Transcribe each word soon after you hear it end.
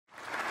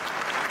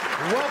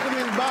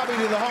welcoming Bobby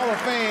to the Hall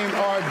of Fame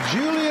are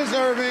Julius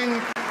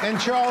Erving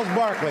and Charles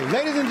Barkley.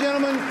 Ladies and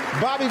gentlemen,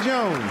 Bobby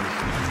Jones.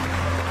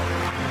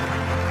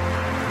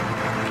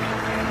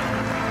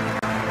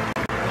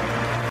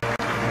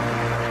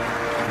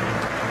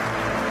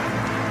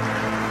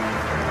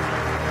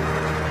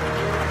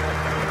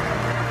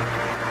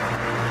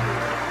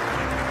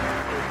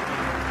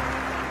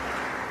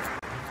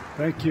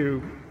 Thank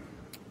you.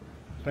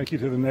 Thank you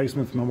to the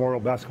Naismith Memorial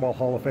Basketball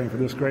Hall of Fame for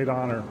this great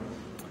honor.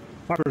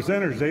 My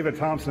presenters, David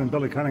Thompson and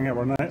Billy Cunningham,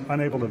 were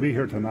unable to be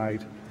here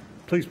tonight.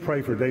 Please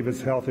pray for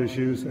David's health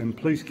issues, and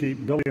please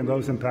keep Billy and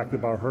those impacted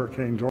by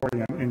Hurricane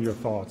Dorian in your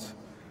thoughts.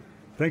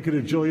 Thank you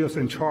to Julius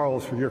and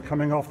Charles for your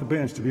coming off the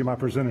bench to be my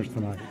presenters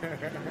tonight.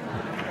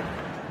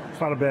 It's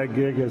not a bad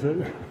gig, is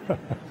it?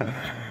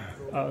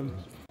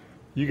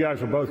 You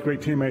guys were both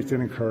great teammates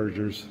and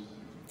encouragers.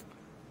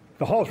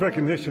 The Hall's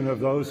recognition of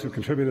those who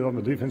contributed on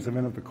the defensive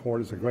end of the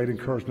court is a great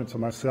encouragement to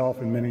myself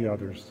and many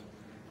others.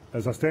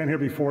 As I stand here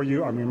before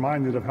you, I'm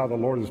reminded of how the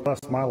Lord has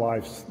blessed my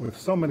life with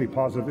so many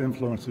positive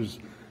influences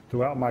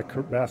throughout my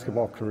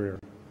basketball career.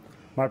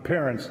 My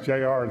parents,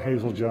 J.R. and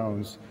Hazel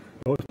Jones,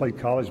 both played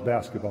college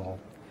basketball.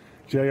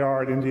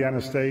 J.R. at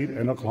Indiana State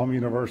and Oklahoma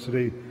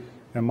University,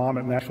 and Mom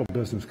at Nashville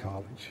Business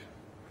College.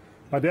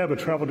 My dad would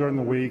travel during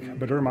the week,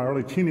 but during my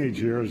early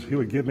teenage years, he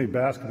would give me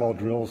basketball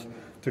drills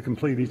to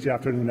complete each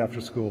afternoon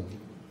after school.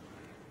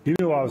 He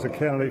knew I was a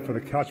candidate for the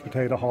Couch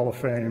Potato Hall of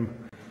Fame,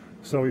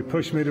 so he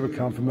pushed me to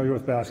become familiar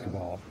with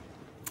basketball.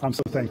 I'm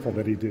so thankful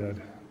that he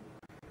did.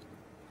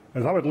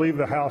 As I would leave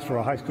the house for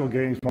a high school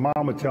games, my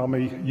mom would tell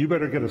me, "You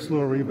better get a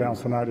slew of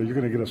rebounds tonight or you're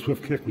going to get a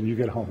swift kick when you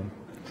get home."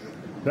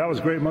 That was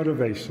great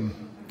motivation.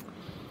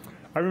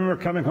 I remember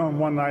coming home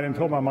one night and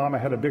told my mom I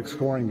had a big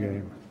scoring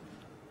game.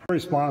 Her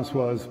response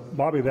was,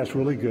 "Bobby, that's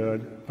really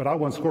good, but I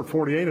once scored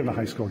 48 in a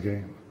high school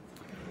game."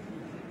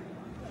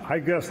 I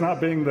guess not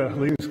being the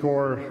leading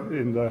scorer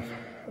in the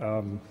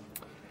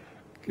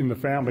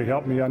family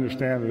helped me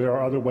understand that there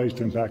are other ways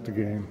to impact a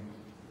game.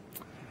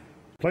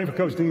 Playing for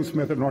Coach Dean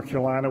Smith at North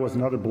Carolina was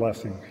another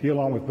blessing. He,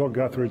 along with Bill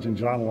Guthridge and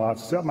John Lotz,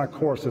 set my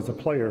course as a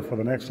player for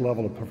the next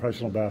level of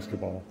professional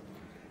basketball.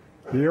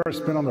 The year I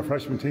spent on the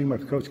freshman team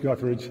with Coach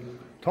Guthridge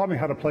taught me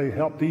how to play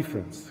help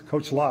defense.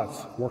 Coach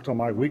Lotz worked on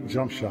my weak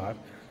jump shot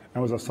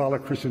and was a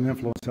solid Christian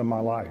influence in my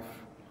life.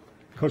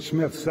 Coach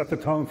Smith set the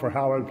tone for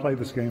how I would play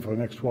this game for the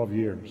next 12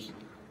 years.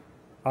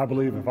 I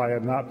believe if I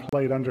had not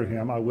played under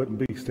him, I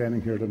wouldn't be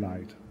standing here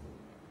tonight.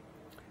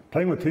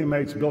 Playing with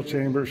teammates Bill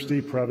Chambers,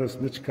 Steve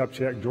Previs, Mitch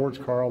Kupchak, George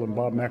Karl, and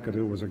Bob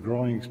McAdoo was a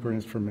growing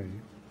experience for me.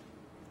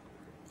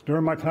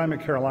 During my time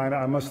at Carolina,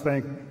 I must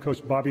thank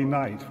Coach Bobby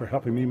Knight for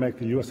helping me make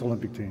the U.S.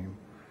 Olympic team.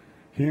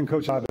 He and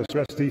Coach Iba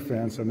stressed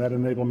defense, and that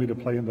enabled me to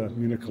play in the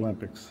Munich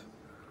Olympics.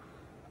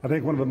 I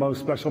think one of the most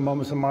special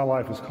moments in my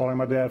life was calling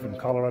my dad from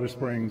Colorado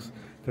Springs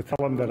to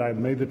tell him that I had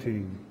made the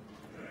team.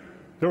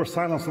 There was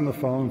silence on the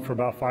phone for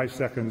about 5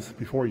 seconds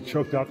before he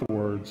choked out the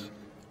words,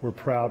 "We're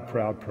proud,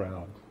 proud,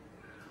 proud."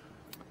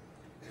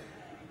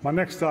 My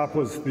next stop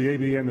was the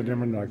ABA and the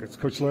Denver Nuggets.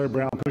 Coach Larry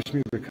Brown pushed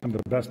me to become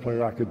the best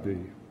player I could be.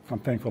 I'm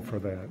thankful for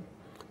that.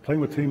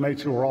 Playing with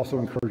teammates who were also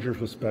encouragers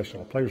was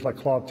special. Players like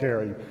Claude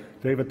Terry,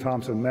 David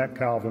Thompson, Matt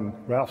Calvin,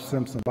 Ralph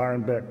Simpson,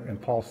 Byron Beck,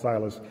 and Paul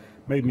Silas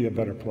made me a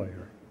better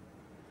player.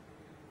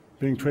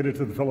 Being traded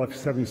to the Philadelphia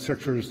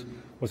 76ers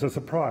was a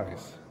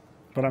surprise,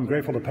 but I'm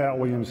grateful to Pat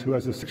Williams, who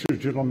as the Sixers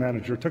general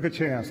manager took a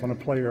chance on a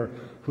player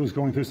who was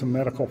going through some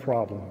medical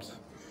problems.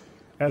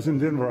 As in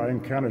Denver, I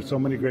encountered so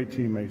many great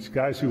teammates,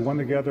 guys who won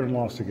together and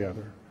lost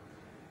together.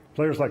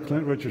 Players like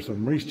Clint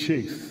Richardson, Maurice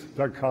Cheeks,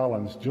 Doug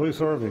Collins,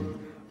 Julius Erving,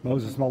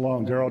 Moses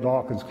Malone, Darryl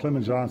Dawkins,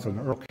 Clement Johnson,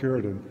 Earl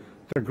Cureton,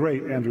 the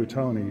great Andrew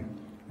Toney,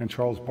 and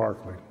Charles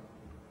Barkley.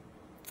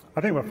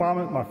 I think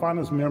my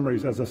fondest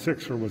memories as a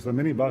Sixer was the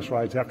many bus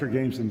rides after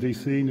games in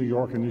D.C., New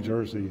York, and New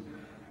Jersey,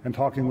 and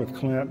talking with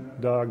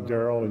Clint, Doug,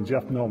 Darryl, and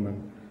Jeff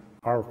Millman,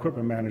 our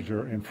equipment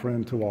manager and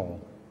friend to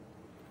all.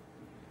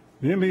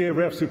 The NBA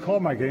refs who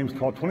called my games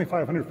called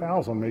 2,500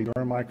 fouls on me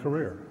during my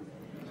career.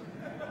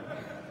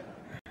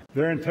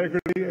 Their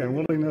integrity and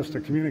willingness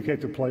to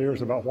communicate to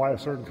players about why a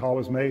certain call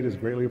was made is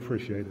greatly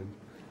appreciated.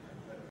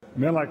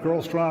 Men like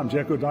Earl Strom,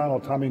 Jack O'Donnell,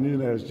 Tommy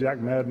Nunez, Jack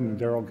Madden, and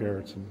Darryl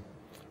Garretson.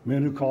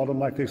 Men who called them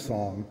like they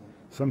saw them,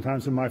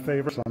 sometimes in my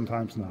favor,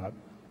 sometimes not.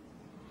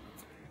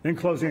 In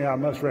closing, I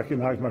must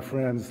recognize my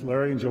friends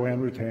Larry and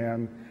Joanne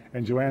Rutan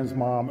and Joanne's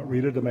mom,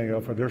 Rita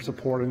DeMeo, for their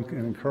support and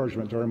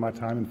encouragement during my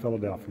time in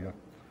Philadelphia.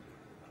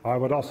 I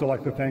would also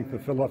like to thank the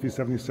Philadelphia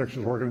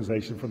 76ers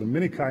organization for the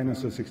many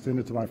kindnesses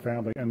extended to my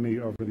family and me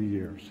over the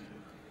years.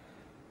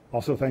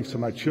 Also thanks to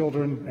my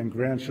children and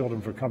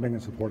grandchildren for coming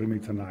and supporting me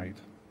tonight.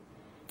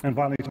 And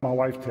finally to my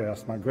wife,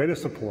 Tess, my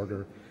greatest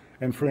supporter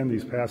and friend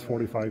these past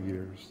 45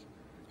 years.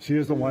 She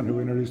is the one who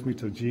introduced me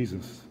to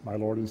Jesus, my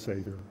Lord and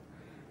Savior.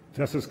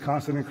 Tess's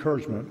constant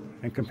encouragement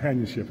and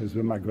companionship has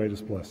been my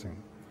greatest blessing.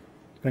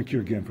 Thank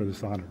you again for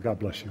this honor. God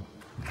bless you.